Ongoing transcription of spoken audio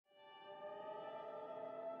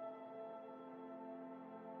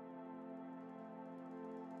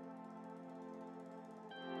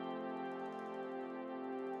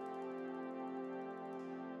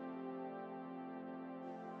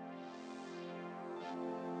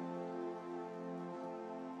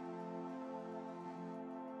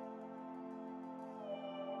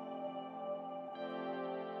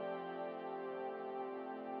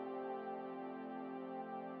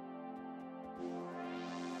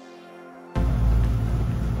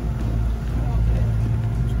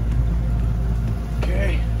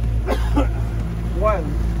why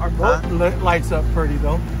our boat lights up pretty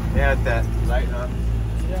though. Yeah, that light up.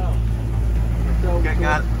 Yeah.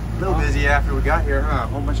 Got a little busy after we got here, huh? A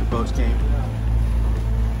whole bunch of boats came.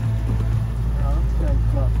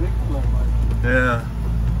 Yeah.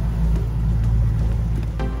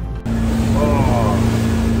 Oh.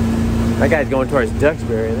 That guy's going towards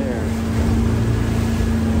Duxbury there.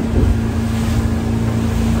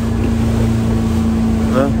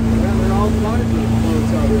 Huh?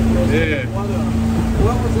 Yeah.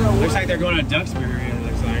 What was that? Looks like they're going to Duxbury, it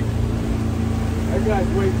looks like. That guy's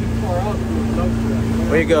way too far out to Duxbury.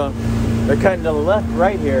 Where you go? They're cutting to the left,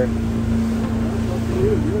 right here.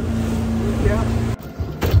 Yeah.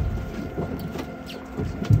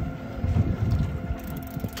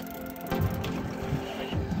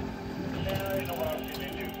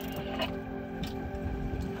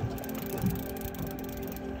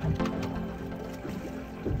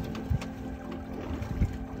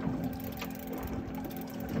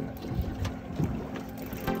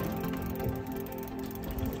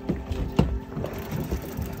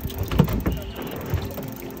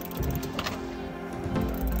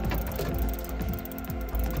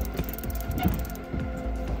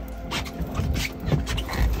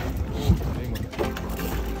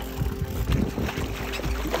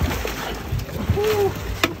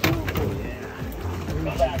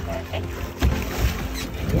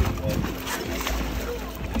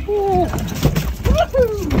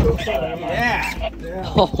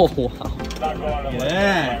 Yeah. Oh, wow.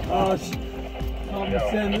 Yeah. Oh, I'm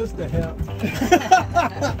gonna send this to him.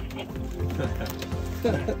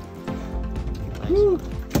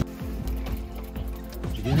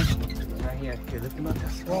 Did you get him? Right here. Here, lift him up.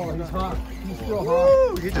 Oh, he's hot. He's still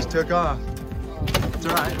hot. He just took off. It's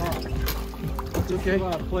alright. It's okay.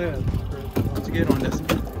 It's a good one, Dustin.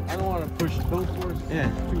 I don't want to push it. Don't force it. Yeah.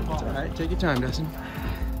 It's too hot. Alright, take your time, Dustin.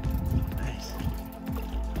 Nice.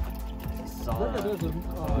 Look at this.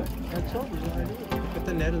 That's something right here. Put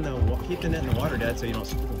the net in the keep the net in the water, Dad, so you don't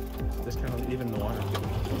spool. Just kind of leave it in the water.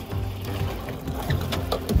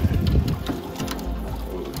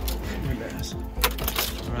 Good bass.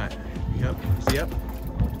 All right. Yep. See up.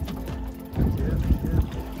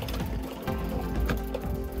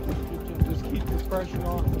 Just keep the pressure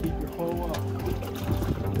on and keep your flow up.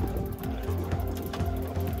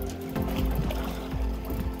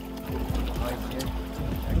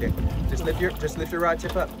 Okay. Just lift your rod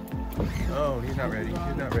tip up. Oh, he's not ready.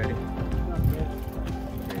 He's not ready.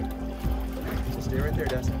 Okay. So stay right there,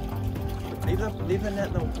 Dustin. Leave the net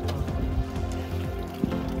in the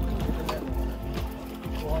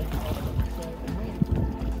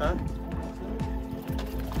Huh?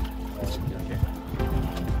 Okay.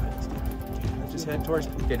 Lift his head towards.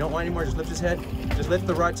 Okay, don't whine anymore. Just lift his head. Just lift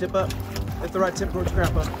the rod tip up. Lift the rod tip towards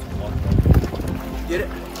Grandpa. Get it?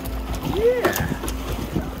 Yeah.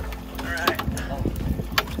 All right.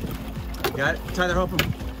 Got it. Tyler, help him.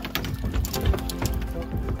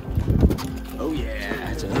 Oh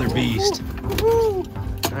yeah, it's another beast. All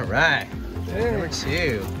right. Number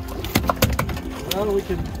 2. Now we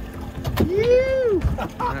can.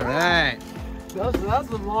 All right. That's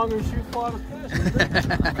the longest you fought a fish.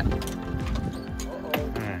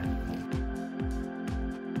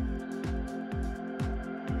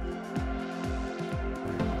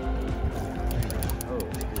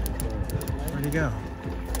 Where'd he go?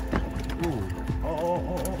 Ooh. Oh.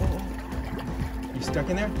 You stuck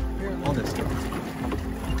in there? Hold this.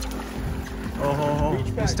 Oh.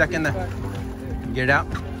 You stuck in the. You get it out?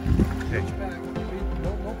 Okay. There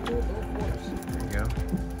you go.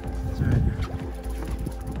 That's right.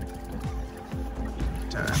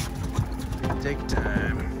 Time. Take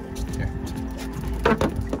time. Here.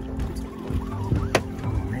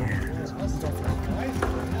 Oh man.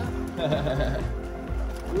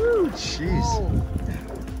 Woo, jeez.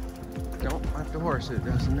 Don't have to horse it.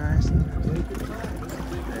 That's nice.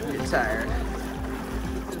 Get tired.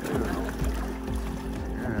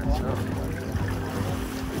 Yeah, so.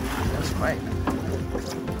 That's right.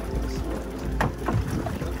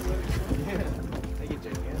 Take it,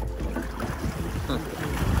 Jake.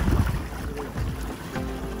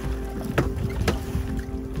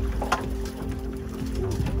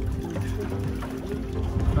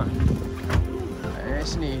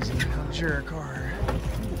 Nice and easy. Jerk hard.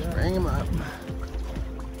 Bring him up.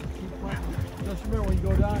 Just remember when you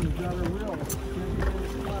go down, you got a reel.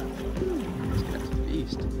 This guy's a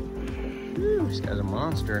beast. Woo, this guy's a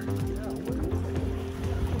monster. Look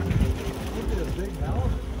at a big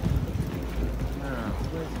house.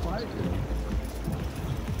 Great fight.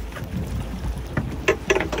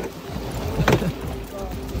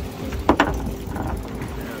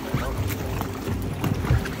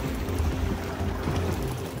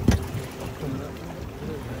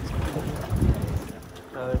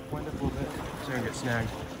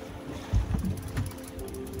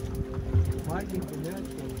 Might need the net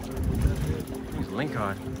for Use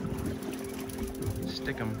lingcod.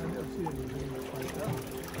 Stick them. I never see anything like that.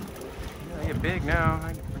 They get big now.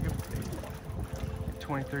 I get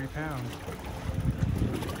 20, 30 pounds.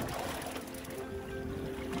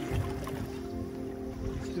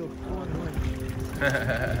 Still pulling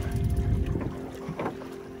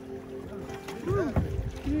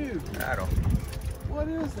huge. Battle. What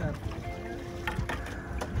is that?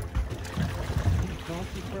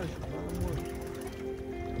 Constant pressure, let them work.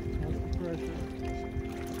 Constant pressure.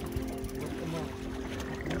 Work them up.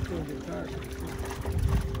 That's going to get tired.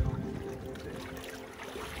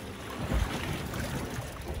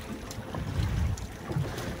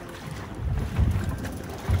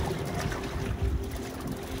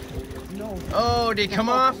 No. Oh, did he come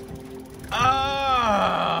off?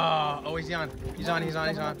 Oh! Oh, he's on. He's on. He's on.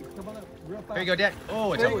 He's on. There you go, Dad.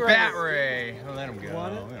 Oh, it's a bat ray. Don't let him go.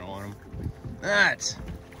 We don't want him. That's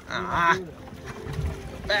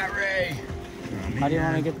bat ray. How do you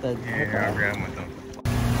want to get the Here, I'll grab him with them.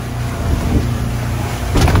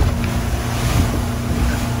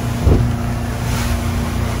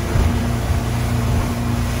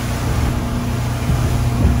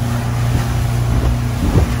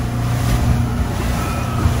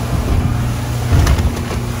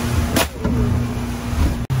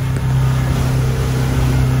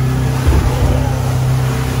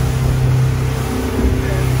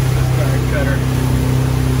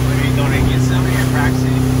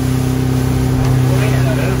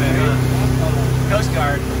 Coast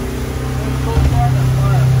Guard.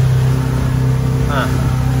 Huh.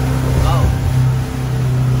 Oh.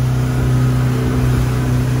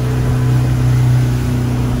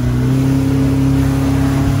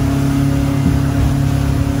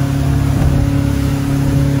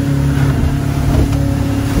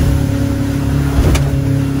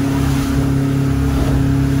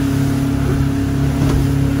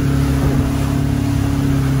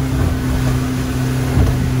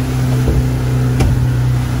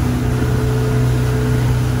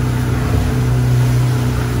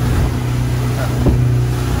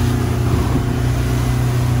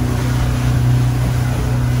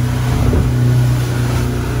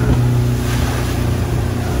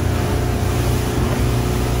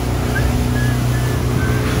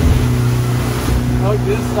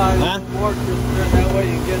 This side is more crisper, that way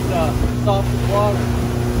you get soft water.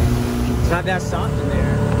 It's not that soft in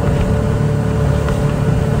there.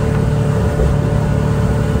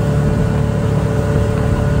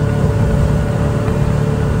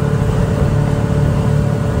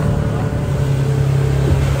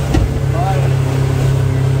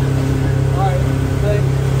 Alright,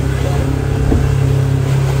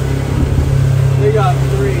 they got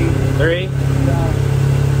 3. 3?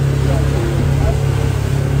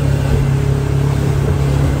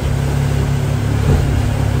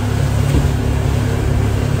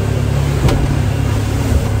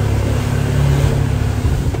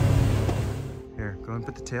 Yeah. Go and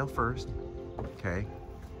put the tail first. Okay.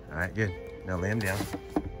 All right, good. Now lay him down.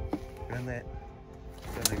 Go and let.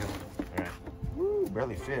 There they go. All right. Woo,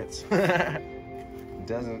 barely fits.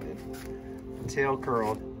 Doesn't it? Tail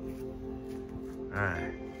curled. All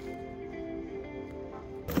right.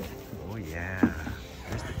 Oh yeah.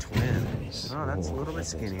 There's the twins. Oh, that's a little bit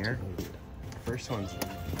skinnier. First one's.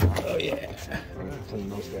 Oh yeah. I'm gonna clean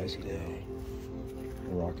those guys today. The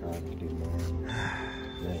rock hide can do tomorrow.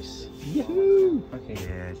 Nice. Yahoo! Okay.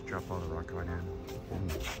 Yeah, just drop all the rock hard in.